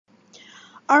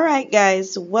Alright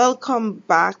guys, welcome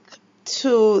back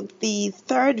to the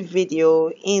third video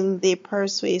in the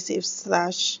persuasive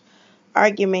slash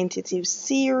argumentative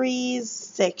series,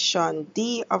 section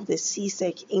D of the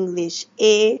CSEC English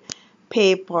A,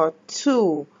 paper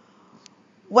 2.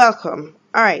 Welcome.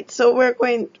 Alright, so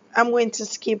I'm going to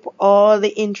skip all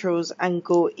the intros and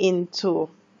go into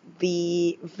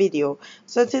the video.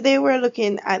 So today we're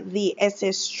looking at the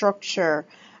essay structure.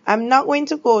 I'm not going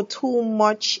to go too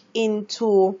much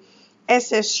into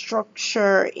essay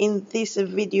structure in this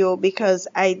video because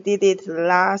I did it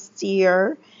last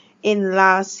year in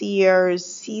last year's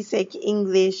CSEC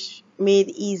English Made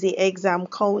Easy exam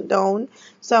countdown.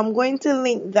 So I'm going to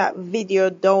link that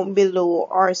video down below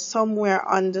or somewhere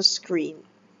on the screen.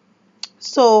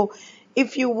 So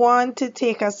if you want to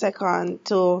take a second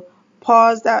to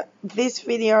pause this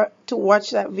video to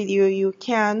watch that video, you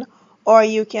can, or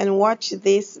you can watch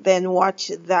this then watch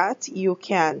that, you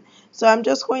can. So I'm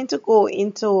just going to go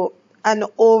into an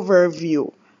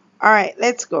overview. Alright,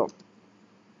 let's go.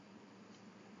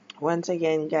 Once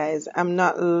again guys, I'm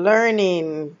not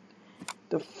learning.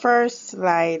 The first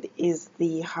slide is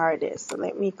the hardest. So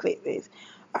let me click this.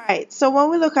 Alright, so when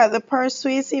we look at the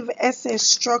persuasive essay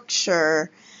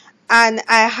structure, and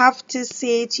I have to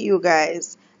say to you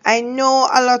guys, I know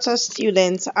a lot of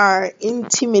students are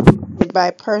intimidated by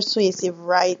persuasive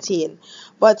writing,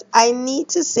 but I need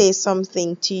to say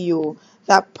something to you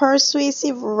that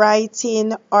persuasive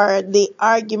writing or the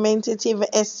argumentative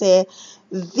essay,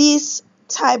 this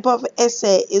type of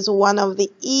essay is one of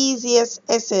the easiest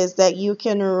essays that you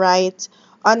can write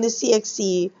on the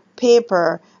CXC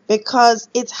paper because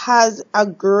it has a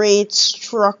great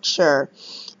structure.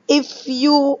 If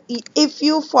you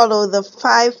follow the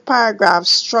 5-paragraph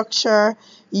structure,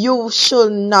 you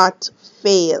should not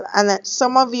fail. And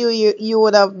some of you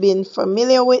would have been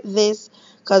familiar with this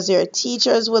because your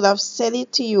teachers would have said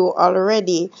it to you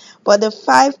already. But the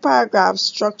 5-paragraph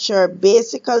structure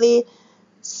basically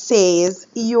says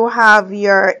you have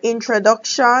your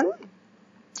introduction,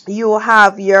 you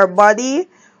have your body,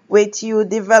 which you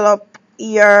develop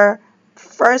your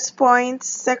first point,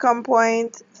 second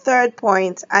point, third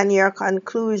point, and your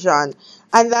conclusion,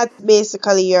 and that's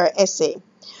basically your essay.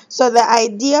 So the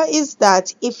idea is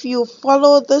that if you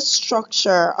follow the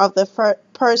structure of the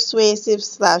persuasive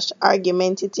slash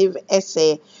argumentative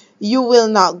essay, you will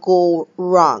not go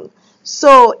wrong.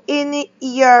 So in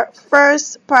your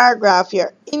first paragraph,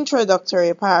 your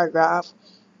introductory paragraph,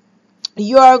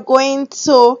 you are going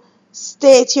to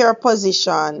state your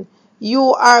position.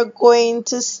 You are going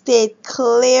to state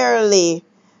clearly,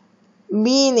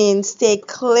 meaning state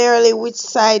clearly which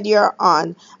side you're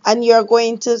on, and you're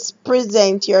going to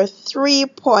present your 3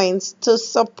 points to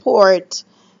support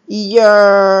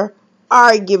your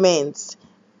arguments.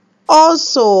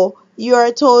 Also, you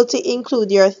are told to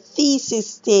include your thesis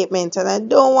statement, and I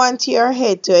don't want your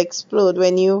head to explode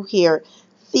when you hear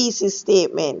thesis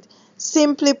statement.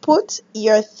 Simply put,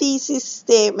 your thesis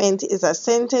statement is a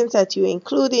sentence that you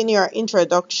include in your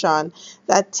introduction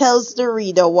that tells the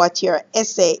reader what your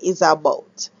essay is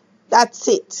about. That's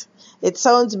it. It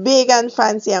sounds big and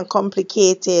fancy and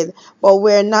complicated, but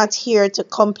we're not here to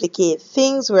complicate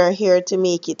things. We're here to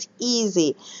make it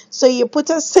easy. So you put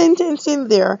a sentence in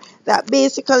there that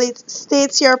basically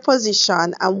states your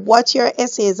position and what your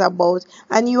essay is about,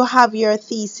 and you have your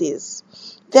thesis.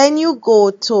 Then you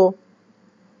go to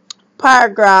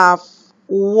paragraph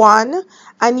 1,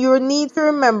 and you need to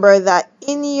remember that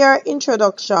in your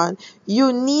introduction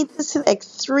you need to select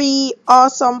 3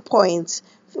 awesome points.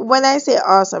 When I say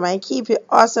awesome, I keep it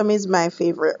awesome is my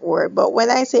favorite word, but when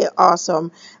I say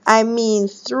awesome, I mean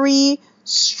 3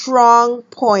 strong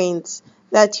points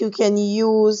that you can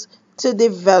use to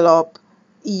develop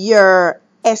your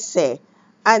essay.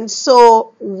 And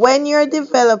so when you're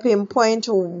developing point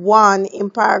 1 in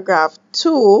paragraph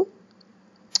 2,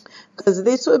 because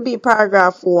this would be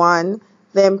paragraph 1,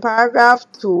 then paragraph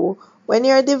 2, when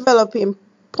you're developing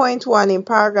point 1 in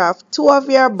paragraph 2 of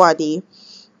your body,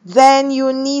 then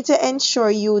you need to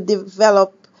ensure you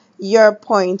develop your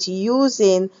point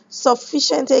using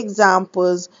sufficient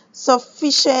examples,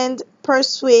 sufficient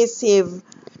persuasive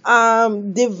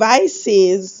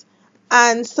devices,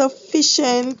 and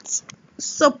sufficient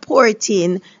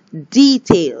supporting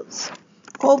details.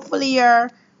 Hopefully you're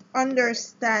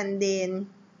understanding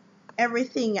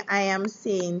everything I am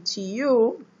saying to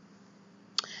you.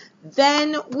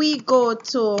 Then we go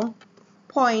to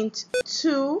point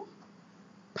 2,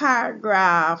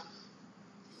 paragraph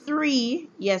 3.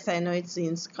 Yes, I know it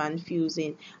seems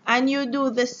confusing. And you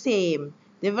do the same.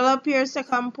 Develop your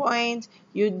second point.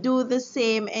 You do the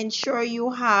same. Ensure you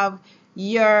have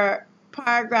your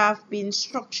paragraph being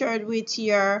structured with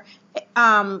your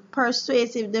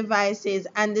persuasive devices,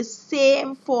 and the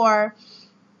same for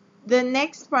the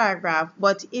next paragraph.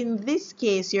 But in this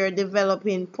case, you're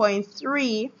developing point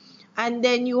 3, and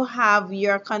then you have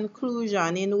your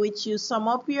conclusion, in which you sum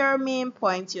up your main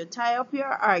points, you tie up your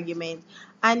argument,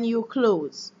 and you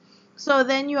close. So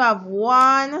then you have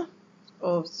one.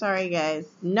 Oh, sorry guys,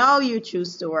 now you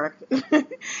choose to work.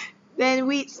 Then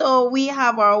we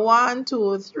have our 1,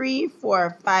 2, 3,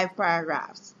 4, 5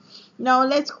 paragraphs. Now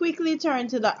let's quickly turn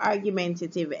to the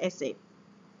argumentative essay.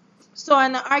 So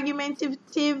an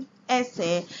argumentative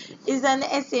essay is an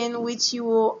essay in which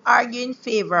you argue in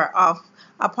favor of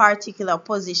a particular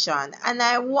position, and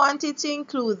I wanted to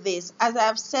include this, as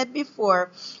I've said before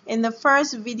in the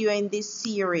first video in this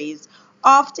series.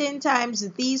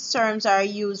 Oftentimes these terms are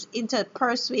used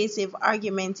persuasive,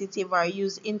 argumentative are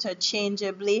used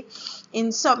interchangeably,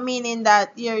 in some meaning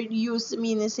that they're used to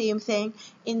mean the same thing.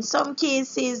 In some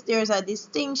cases there's a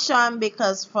distinction,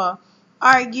 because for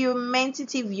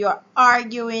argumentative you're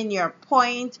arguing your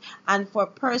point, and for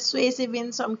persuasive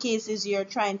in some cases you're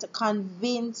trying to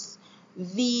convince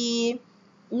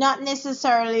not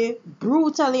necessarily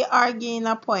brutally arguing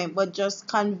a point, but just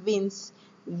convince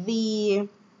the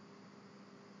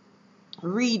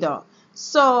reader.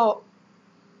 So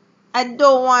I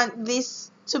don't want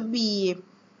this to be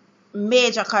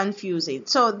major confusing,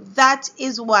 so that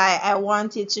is why I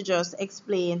wanted to just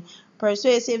explain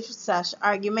persuasive /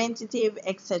 argumentative,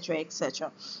 etc.,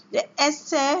 etc. The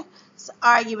essay's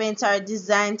arguments are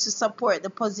designed to support the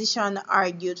position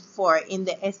argued for in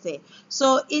the essay.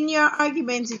 So in your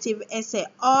argumentative essay,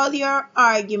 all your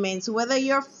arguments, whether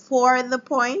you're for the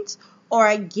point or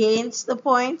against the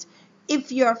point,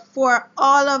 if you're for,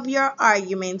 all of your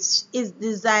arguments is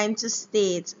designed to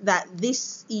state that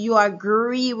you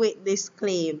agree with this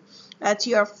claim, that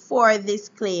you're for this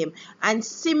claim. And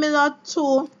similar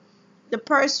to the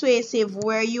persuasive,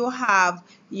 where you have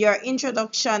your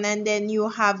introduction and then you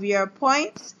have your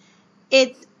points,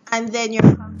 and then your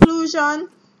conclusion.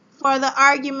 For the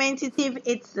argumentative,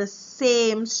 it's the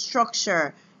same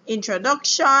structure.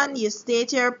 Introduction, you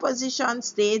state your position,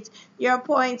 state your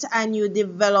point, and you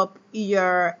develop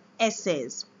your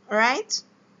essays. Alright?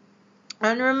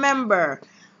 And remember,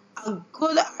 a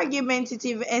good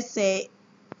argumentative essay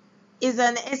is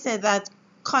an essay that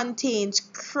contains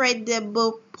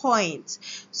credible points.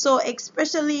 So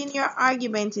especially in your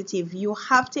argumentative, you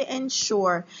have to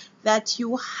ensure that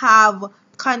you have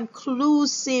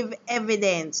conclusive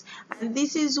evidence, and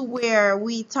this is where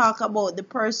we talk about the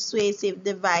persuasive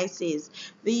devices,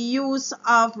 the use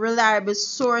of reliable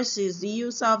sources, the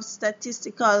use of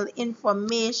statistical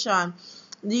information,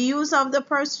 the use of the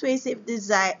persuasive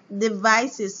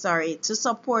devices to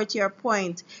support your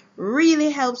point really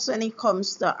helps when it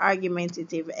comes to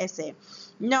argumentative essay.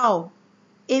 Now,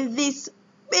 in this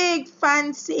big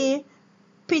fancy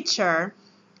picture,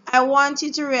 I want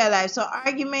you to realize, so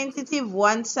argumentative,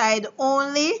 one side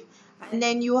only, and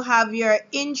then you have your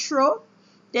intro,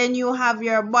 then you have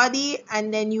your body,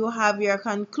 and then you have your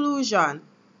conclusion.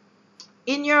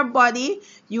 In your body,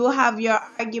 you have your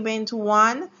argument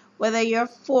 1, whether you're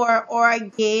for or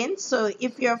against. So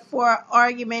if you're for,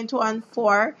 argument 1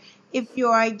 for. If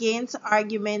you're against,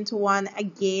 argument 1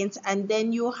 against. And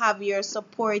then you have your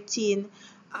supporting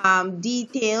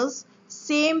details.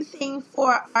 Same thing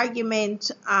for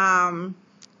argument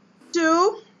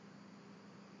 2.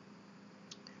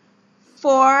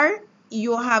 For,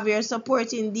 you have your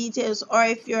supporting details, or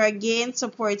if you're against,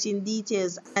 supporting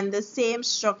details, and the same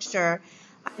structure.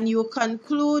 And you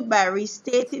conclude by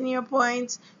restating your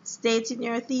points, stating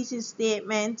your thesis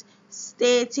statement,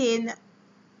 stating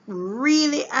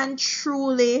really and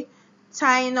truly,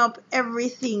 tying up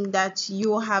everything that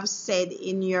you have said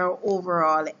in your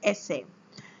overall essay.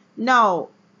 Now,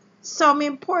 some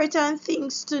important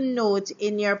things to note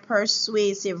in your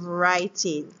persuasive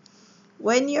writing.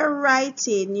 When you're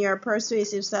writing your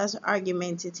persuasive /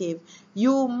 argumentative,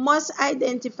 you must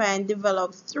identify and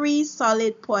develop 3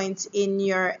 solid points in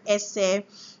your essay,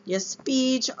 your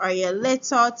speech, or your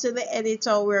letter to the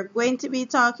editor. We're going to be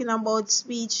talking about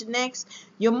speech next.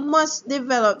 You must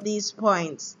develop these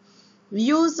points.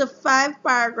 Use the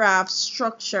 5-paragraph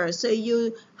structure. So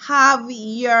you have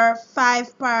your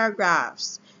 5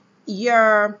 paragraphs.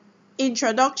 Your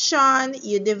introduction,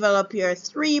 you develop your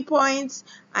 3 points,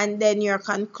 and then your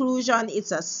conclusion.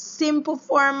 It's a simple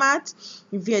format.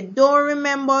 If you don't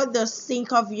remember, just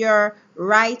think of your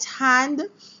right hand.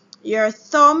 Your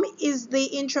thumb is the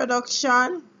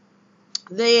introduction.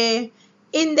 The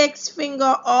index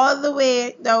finger all the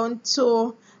way down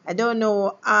to, I don't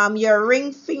know, your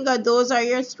ring finger, those are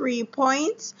your 3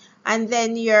 points. and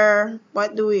then your,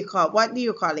 what do you call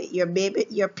it,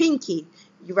 your pinky,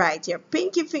 right? Your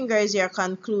pinky finger is your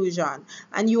conclusion,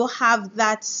 and you have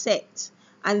that set,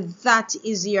 and that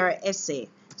is your essay.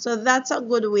 So that's a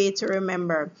good way to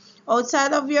remember.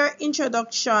 Outside of your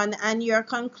introduction and your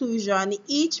conclusion,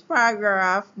 each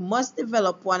paragraph must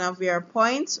develop one of your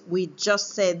points. We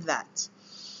just said that.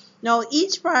 Now,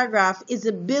 each paragraph is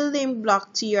a building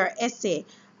block to your essay.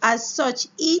 As such,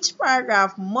 each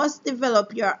paragraph must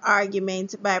develop your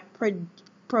argument by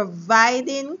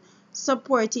providing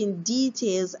supporting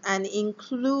details and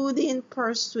including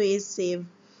persuasive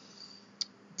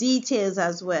details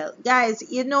as well. Guys,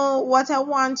 you know what I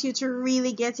want you to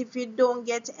really get if you don't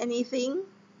get anything?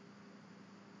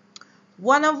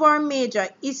 One of our major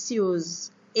issues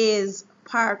is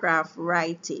paragraph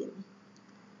writing.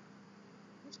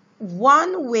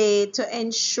 One way to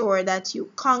ensure that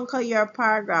you conquer your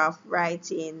paragraph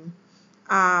writing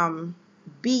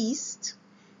beast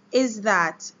is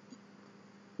that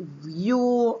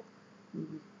you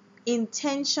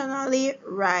intentionally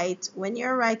write. When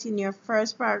you're writing your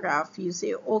first paragraph, you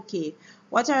say, okay,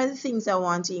 what are the things I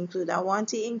want to include? I want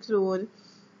to include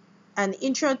an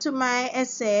intro to my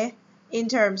essay in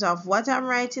terms of what I'm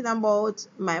writing about,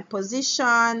 my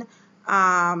position,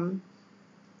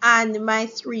 and my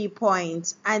 3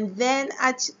 points. And then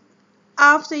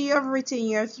after you have written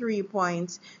your 3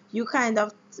 points, you kind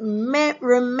of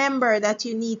remember that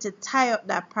you need to tie up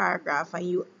that paragraph, and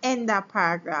you end that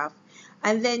paragraph,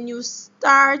 and then you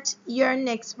start your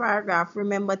next paragraph.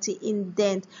 Remember to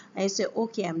indent, and you say,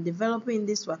 okay, I'm developing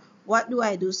this one, what do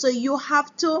I do? So you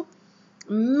have to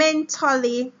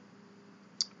mentally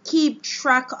keep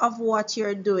track of what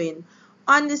you're doing.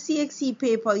 On the CXC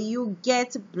paper, you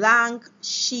get blank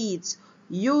sheets.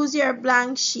 Use your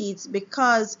blank sheets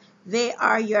because they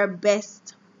are your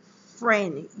best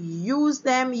friend. Use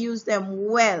them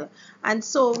well. And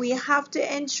so we have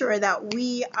to ensure that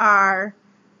we are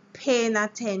paying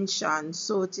attention,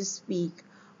 so to speak,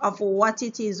 of what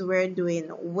it is we're doing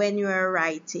when you're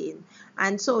writing.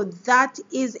 And so that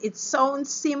is, it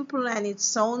sounds simple and it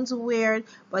sounds weird,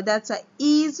 but that's an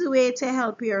easy way to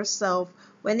help yourself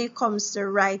when it comes to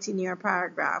writing your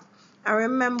paragraph. And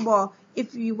remember,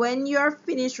 when you're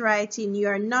finished writing,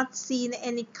 you're not seeing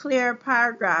any clear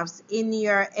paragraphs in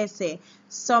your essay,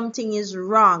 something is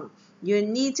wrong. You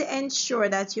need to ensure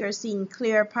that you're seeing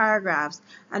clear paragraphs.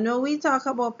 And when we talk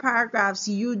about paragraphs,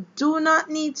 you do not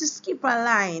need to skip a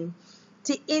line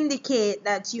to indicate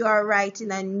that you are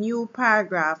writing a new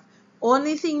paragraph.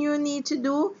 Only thing you need to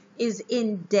do is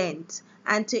indent.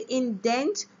 And to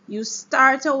indent, you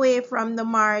start away from the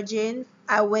margin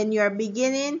when you're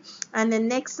beginning, and the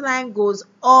next line goes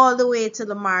all the way to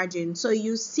the margin. So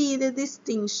you see the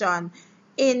distinction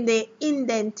in the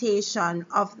indentation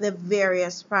of the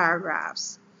various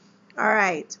paragraphs. All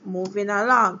right, moving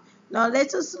along. Now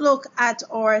let us look at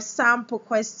our sample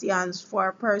questions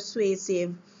for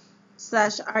persuasive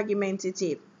 /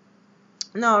 argumentative.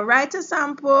 Now write a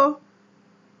sample.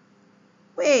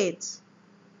 Wait,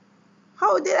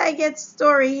 how did I get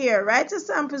story here? Write a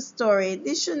sample story.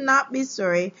 This should not be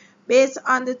story, based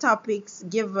on the topics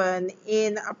given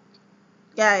in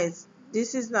guys,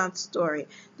 this is not story.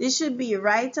 This should be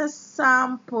write a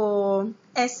sample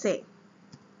essay.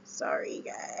 Sorry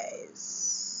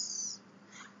guys.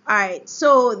 Alright,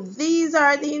 so these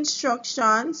are the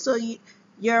instructions. So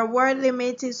your word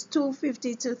limit is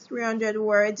 250 to 300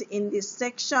 words in this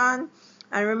section.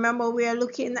 And remember, we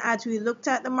looked at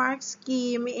the mark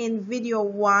scheme in video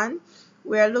 1.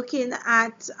 We are looking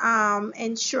at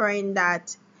ensuring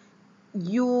that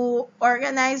you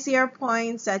organize your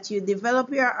points, that you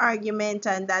develop your argument,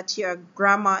 and that your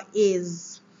grammar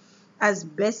is as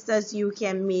best as you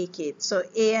can make it. So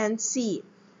A and C.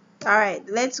 All right,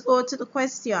 let's go to the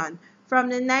question. From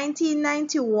the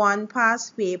 1991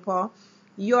 past paper,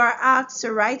 you are asked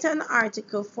to write an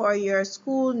article for your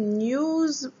school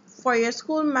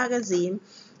magazine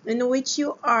in which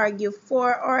you argue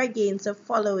for or against the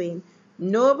following.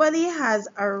 Nobody has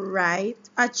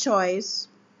a choice.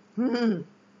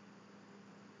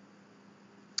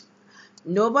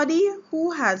 Nobody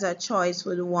who has a choice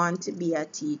would want to be a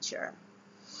teacher.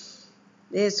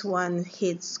 This one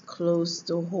hits close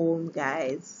to home,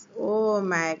 guys. Oh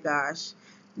my gosh.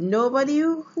 Nobody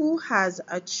who has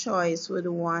a choice would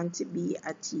want to be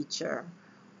a teacher.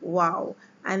 Wow.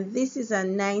 And this is a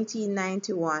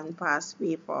 1991 past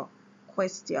paper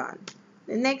question.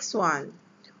 The next one.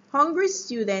 Hungry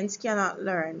students cannot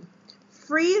learn.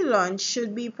 Free lunch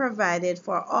should be provided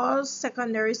for all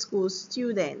secondary school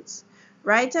students.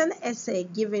 Write an essay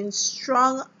giving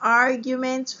strong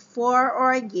arguments for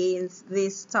or against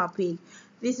this topic.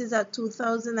 This is a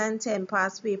 2010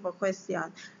 past paper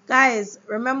question. Guys,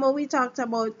 remember we talked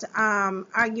about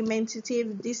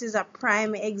argumentative? This is a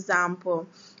prime example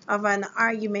of an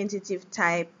argumentative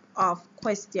type of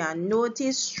question.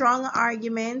 Notice strong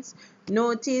arguments.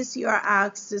 Notice you are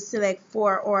asked to select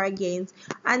for or against.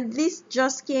 And this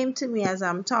just came to me as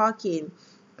I'm talking.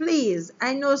 Please,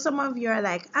 I know some of you are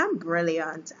like, I'm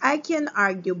brilliant. I can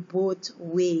argue both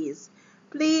ways.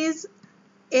 Please,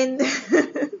 in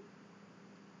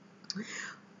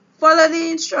follow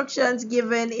the instructions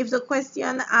given. If the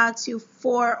question asks you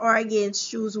for or against,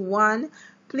 choose one.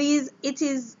 Please, it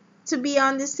is to be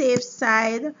on the safe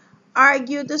side.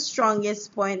 Argue the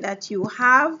strongest point that you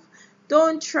have.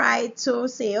 Don't try to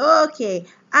say, okay,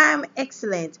 I'm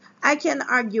excellent. I can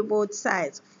argue both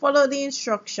sides. Follow the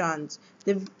instructions.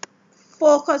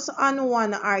 Focus on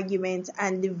one argument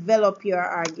and develop your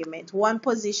argument. One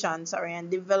position, sorry,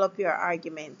 and develop your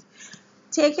argument.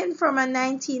 Taken from a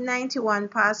 1991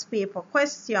 past paper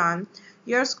question,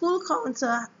 your school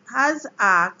council has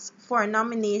asked for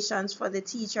nominations for the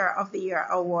Teacher of the Year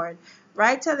award.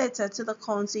 Write a letter to the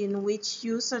council in which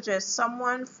you suggest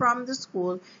someone from the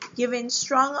school giving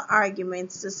strong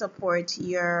arguments to support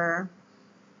your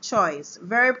choice.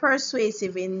 Very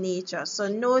persuasive in nature. So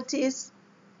notice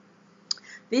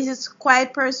this is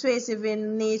quite persuasive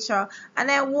in nature,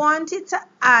 and I wanted to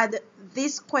add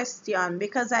this question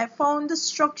because I found the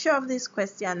structure of this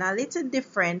question a little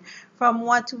different from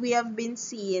what we have been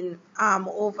seeing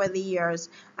over the years,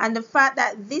 and the fact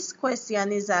that this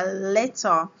question is a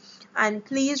letter. And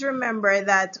please remember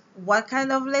that what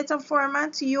kind of letter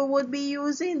format you would be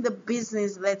using? The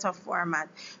business letter format.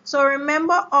 So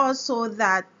remember also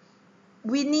that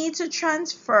we need to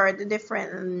transfer the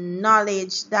different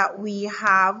knowledge that we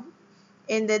have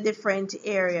in the different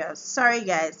areas. Sorry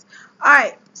guys.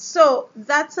 Alright, so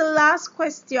that's the last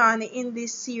question in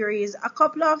this series. A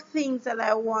couple of things that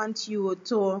I want you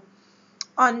to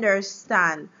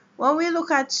understand. When we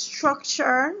look at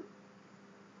structure,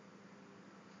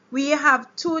 we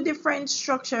have two different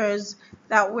structures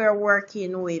that we're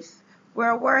working with.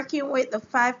 We're working with the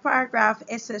 5-paragraph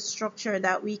essay structure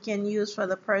that we can use for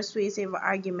the persuasive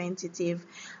argumentative,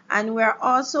 and we're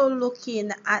also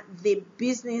looking at the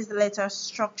business letter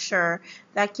structure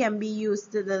that can be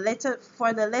used to the letter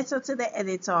to the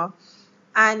editor.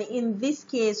 And in this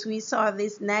case, we saw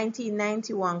this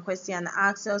 1991 question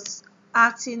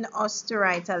asking us to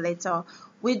write a letter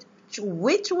which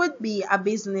would be a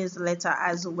business letter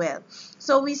as well.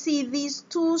 So we see these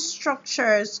two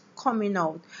structures coming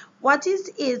out. What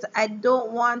is I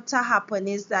don't want to happen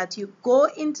is that you go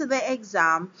into the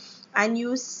exam and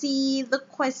you see the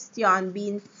question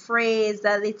being phrased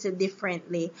a little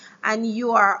differently and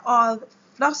you are all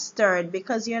flustered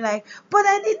because you're like, but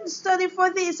I didn't study for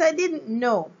this, I didn't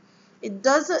know. It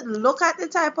doesn't look at the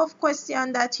type of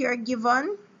question that you're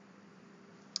given.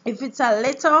 If it's a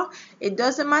letter, it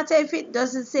doesn't matter if it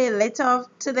doesn't say letter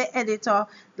to the editor,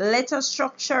 the letter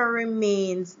structure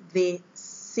remains the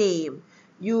same.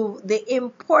 The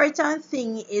important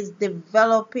thing is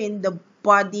developing the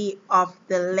body of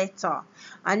the letter.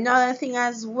 Another thing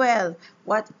as well,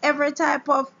 whatever type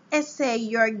of essay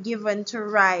you're given to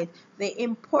write, the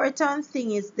important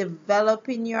thing is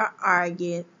developing your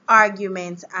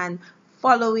arguments and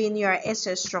following your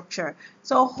essay structure.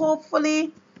 So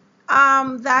hopefully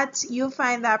that you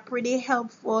find that pretty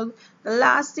helpful. The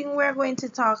last thing we're going to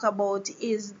talk about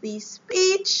is the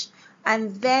speech,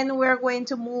 and then we're going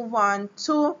to move on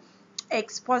to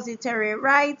expository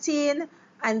writing,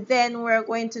 and then we're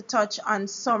going to touch on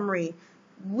summary.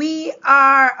 We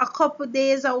are a couple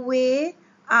days away.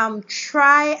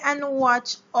 Try and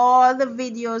watch all the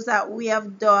videos that we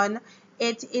have done.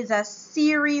 It is a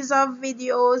series of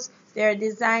videos. They're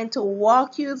designed to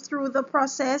walk you through the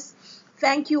process.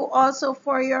 Thank you also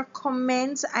for your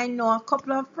comments. I know a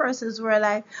couple of persons were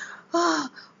like, oh,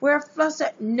 we're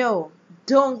flustered. No,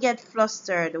 don't get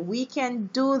flustered. We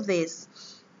can do this.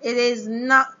 It is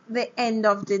not the end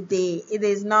of the day. It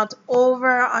is not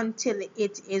over until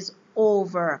it is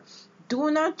over.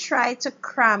 Do not try to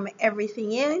cram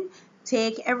everything in.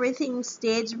 Take everything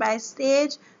stage by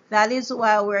stage. That is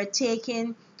why we're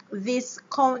taking this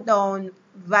countdown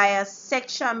via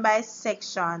section by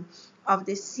section of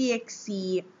the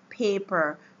CSEC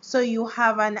paper, so you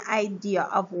have an idea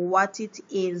of what it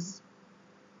is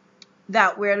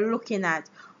that we're looking at.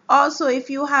 Also, if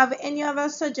you have any other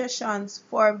suggestions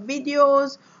for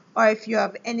videos or if you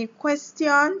have any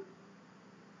question,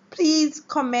 please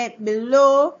comment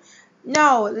below.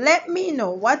 Now let me know,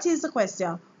 what is the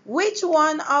question? Which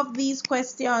one of these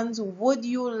questions would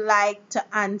you like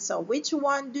to answer? Which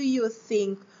one do you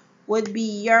think would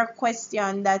be your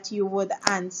question that you would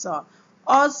answer.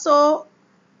 Also,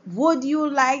 would you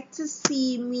like to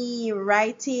see me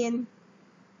writing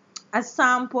a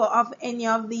sample of any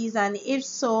of these, and if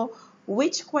so,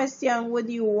 which question would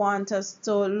you want us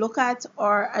to look at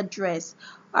or address?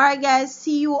 Alright guys,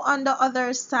 see you on the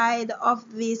other side of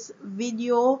this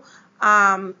video.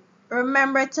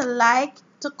 Remember to like,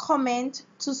 to comment,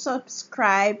 to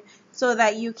subscribe so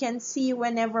that you can see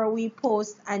whenever we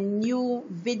post a new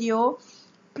video.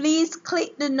 Please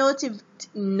click the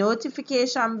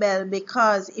notification bell,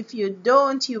 because if you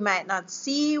don't, you might not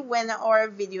see when our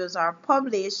videos are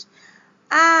published.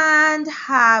 And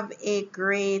have a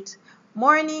great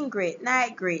morning, great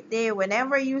night, great day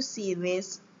whenever you see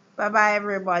this. Bye bye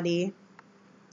everybody.